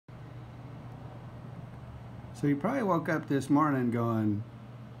So you probably woke up this morning going,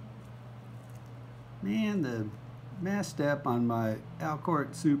 man, the mast step on my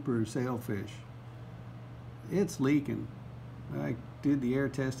Alcort Super Sailfish, it's leaking. I did the air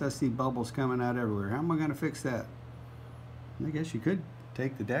test, I see bubbles coming out everywhere. How am I going to fix that? I guess you could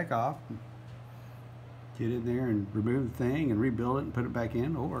take the deck off, get in there and remove the thing and rebuild it and put it back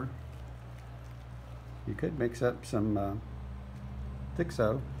in, or you could mix up some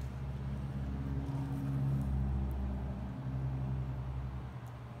THIXO.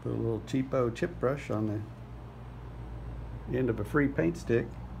 Put a little cheapo chip brush on the end of a free paint stick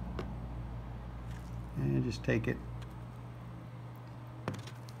and just take it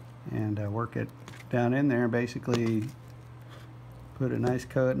and work it down in there. Basically put a nice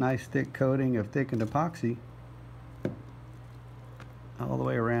thick coating of thickened epoxy all the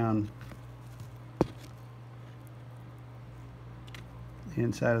way around the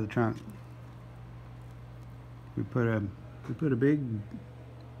inside of the trunk. We put a pretty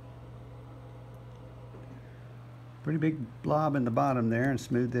big blob in the bottom there and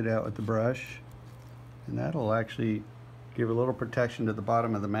smoothed it out with the brush, and that'll actually give a little protection to the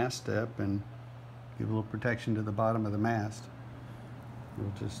bottom of the mast step and give a little protection to the bottom of the mast.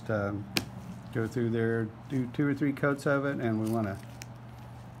 We'll just go through there, do 2 or 3 coats of it, and we want to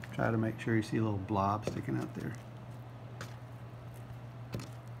try to make sure you see a little blob sticking out there.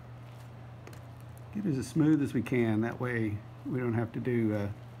 Get it as smooth as we can, that way we don't have to do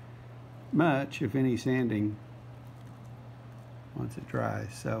much, if any, sanding once it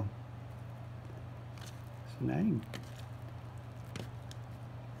dries. So now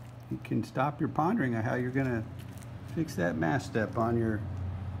you can stop your pondering on how you're going to fix that mast step on your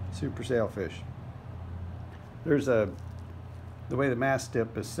Super Sailfish. There's the way the mast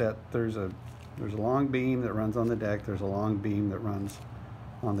step is set, there's a long beam that runs on the deck, there's a long beam that runs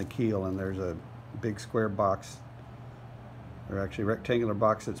on the keel, and there's a big square box, or actually rectangular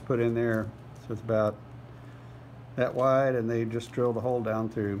box, that's put in there. So it's about that wide, and they just drilled a hole down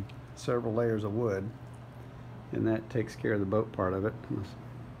through several layers of wood, and that takes care of the boat part of it. I'm gonna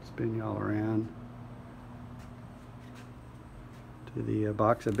spin you all around to the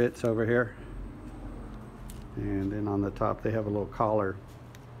box of bits over here, and then on the top they have a little collar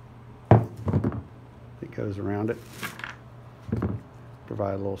that goes around it,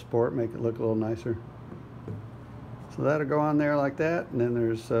 provide a little support, make it look a little nicer. So that'll go on there like that, and then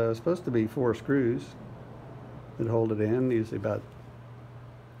there's supposed to be 4 screws that hold it in, usually about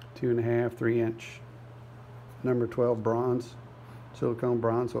 2.5, 3-inch number 12 bronze, silicone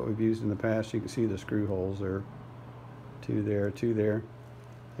bronze, what we've used in the past. You can see the screw holes there, 2 there, 2 there.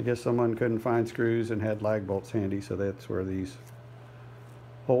 I guess someone couldn't find screws and had lag bolts handy, so that's where these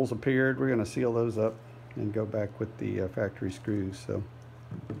holes appeared. We're going to seal those up and go back with the factory screws. So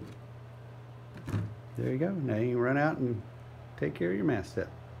there you go. Now you can run out and take care of your mast step.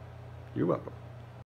 You're welcome.